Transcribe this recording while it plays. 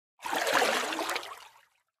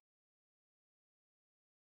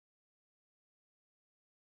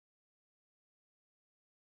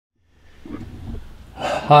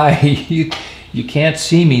Hi, you can't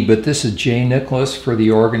see me, but this is Jay Nicholas for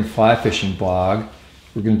the Oregon Fly Fishing Blog.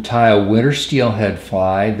 We're going to tie a winter steelhead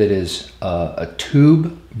fly that is a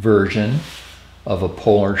tube version of a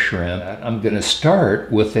polar shrimp. I'm going to start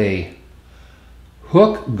with a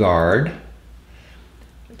hook guard.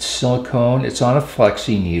 It's silicone, it's on a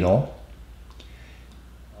flexi needle.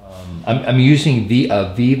 I'm using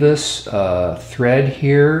a Vivas thread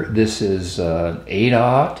here. This is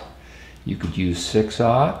 8/0. You could use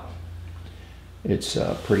 6/0. It's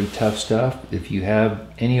pretty tough stuff. If you have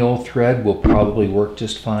any old thread, will probably work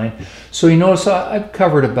just fine. So you notice I've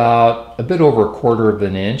covered about a bit over 1/4 of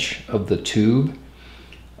an inch of the tube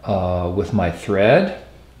with my thread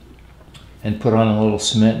and put on a little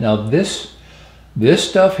cement. Now this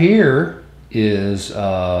stuff here is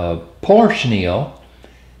polar chenille.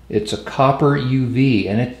 It's a copper UV,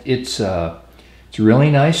 and it's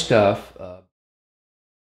really nice stuff.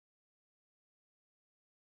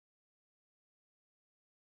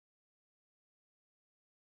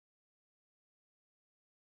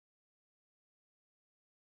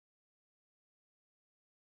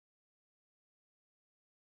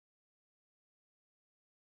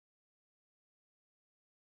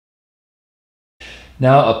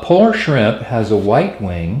 Now a polar shrimp has a white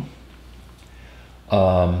wing.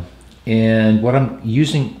 And what I'm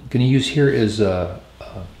going to use here is a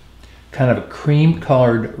kind of a cream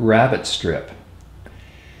colored rabbit strip.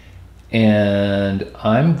 And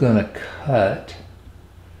I'm going to cut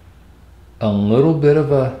a little bit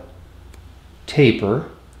of a taper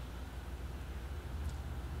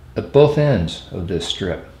at both ends of this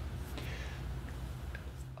strip.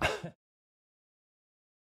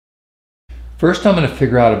 First, I'm going to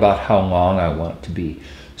figure out about how long I want it to be.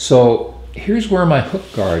 So here's where my hook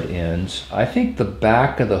guard ends. I think the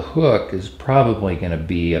back of the hook is probably going to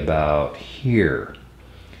be about here.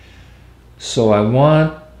 So I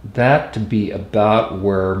want that to be about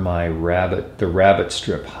where my the rabbit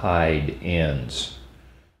strip hide ends.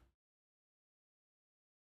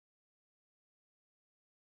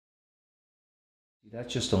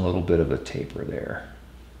 That's just a little bit of a taper there.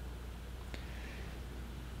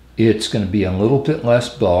 It's going to be a little bit less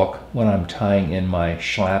bulk when I'm tying in my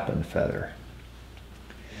schlappen feather.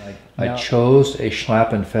 I chose a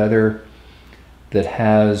schlappen feather that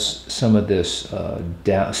has some of this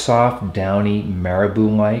soft, downy,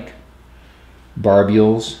 marabou-like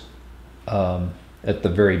barbules at the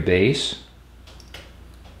very base.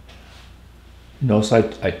 Notice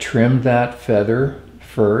I trimmed that feather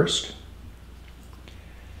first.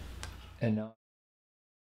 And now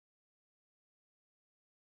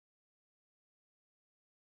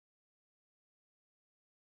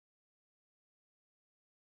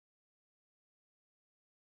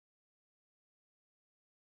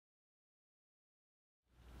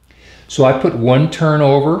so I put one turn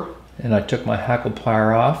over and I took my hackle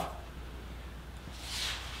plier off,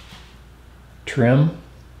 trim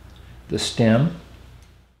the stem.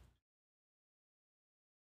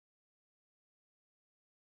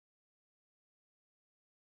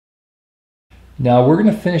 Now we're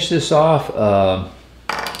going to finish this off.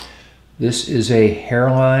 This is a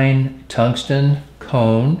hairline tungsten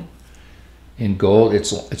cone in gold.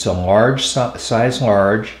 It's a large size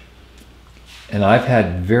large. And I've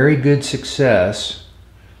had very good success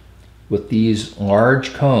with these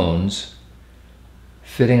large cones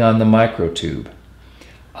fitting on the microtube.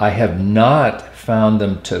 I have not found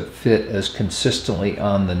them to fit as consistently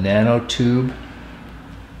on the nanotube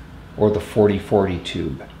or the 4040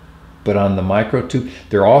 tube. But on the microtube,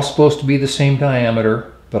 they're all supposed to be the same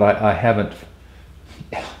diameter, but I haven't,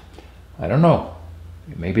 I don't know,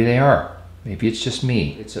 maybe they are. Maybe it's just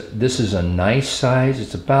me. This is a nice size.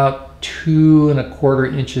 It's about 2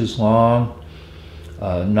 1/4 inches long.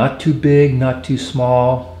 Not too big, not too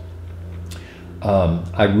small.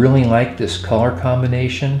 I really like this color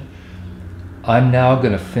combination. I'm now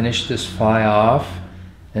going to finish this fly off.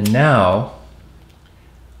 And now,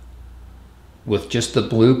 with just the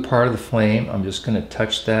blue part of the flame, I'm just going to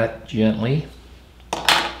touch that gently.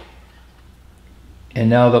 And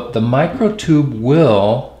now the microtube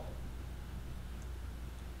will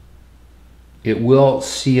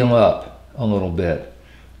seal up a little bit.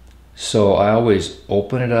 So I always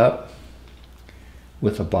open it up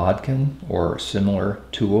with a bodkin or a similar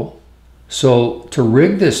tool. So to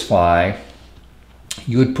rig this fly,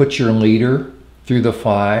 you would put your leader through the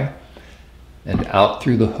fly and out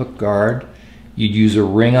through the hook guard. You'd use a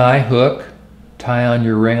ring eye hook, tie on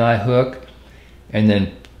your ring eye hook, and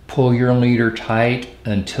then pull your leader tight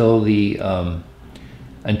until the eye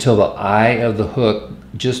of the hook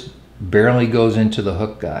just barely goes into the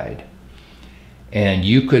hook guide. And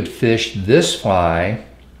you could fish this fly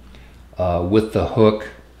with the hook.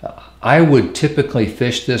 I would typically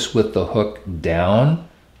fish this with the hook down.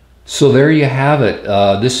 So there you have it.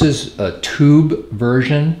 This is a tube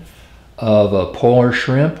version of a polar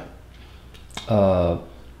shrimp.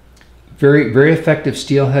 Very, very effective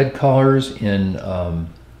steelhead colors in,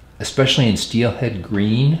 especially in steelhead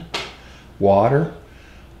green water.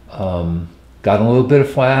 Got a little bit of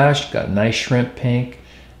flash, got a nice shrimp pink,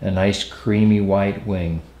 and a nice creamy white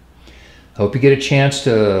wing. Hope you get a chance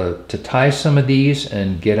to tie some of these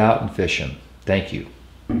and get out and fish them. Thank you.